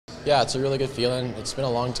Yeah, it's a really good feeling. It's been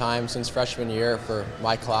a long time since freshman year for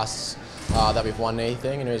my class that we've won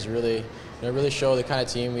anything, and it was really, really show the kind of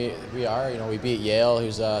team we are. We beat Yale,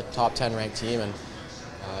 who's a top 10 ranked team, and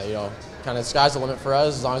kind of sky's the limit for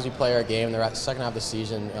us. As long as we play our game, the second half of the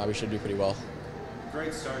season, we should do pretty well.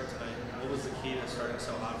 Great start tonight. What was the key to starting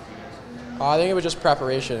so hot for you guys? I think it was just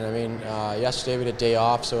preparation. I mean, yesterday we had a day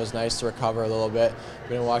off, so it was nice to recover a little bit. We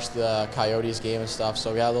didn't watch the Coyotes game and stuff,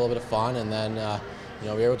 so we had a little bit of fun, and then we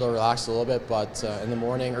were able to relax a little bit. But in the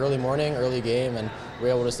morning, early game, and we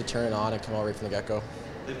were able just to turn it on and come out right from the get-go.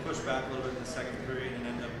 They pushed back a little bit in the second period and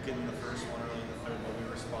ended up getting the first one early in the third, but we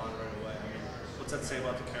respond right away. I mean, what's that say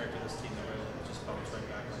about the character of this team that we're able to just bounce right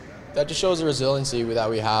back like that? That just shows the resiliency that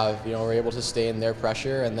we have. We're able to stay in their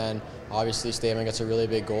pressure, and then obviously Stamen gets a really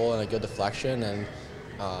big goal and a good deflection, and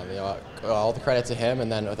all the credit to him.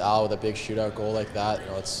 And then with Al with a big shootout goal like that,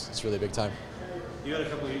 it's really big time. You had a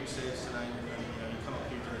couple of huge saves tonight, and then you come up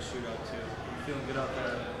huge in the shootout too. You feeling good out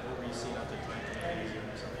there? What were you seeing out there tonight to make it easier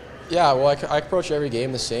or something? Yeah, well, I approach every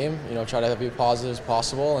game the same. Try to be positive as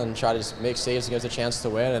possible and try to just make saves and give us a chance to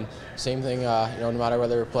win. And same thing, no matter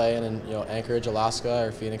whether we're playing in Anchorage, Alaska,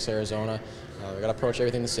 or Phoenix, Arizona, we got to approach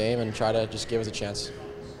everything the same and try to just give us a chance.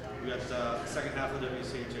 We got the second half of the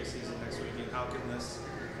WCHA season next weekend. How can this,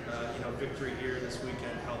 victory here this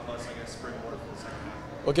weekend help us, springboard for the second half?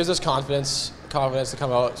 Well, it gives us confidence to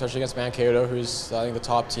come out, especially against Mankato, who's I think the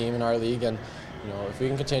top team in our league. And if we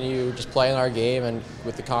can continue just playing our game and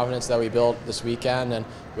with the confidence that we built this weekend and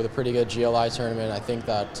with a pretty good GLI tournament, I think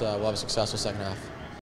that we'll have a successful second half.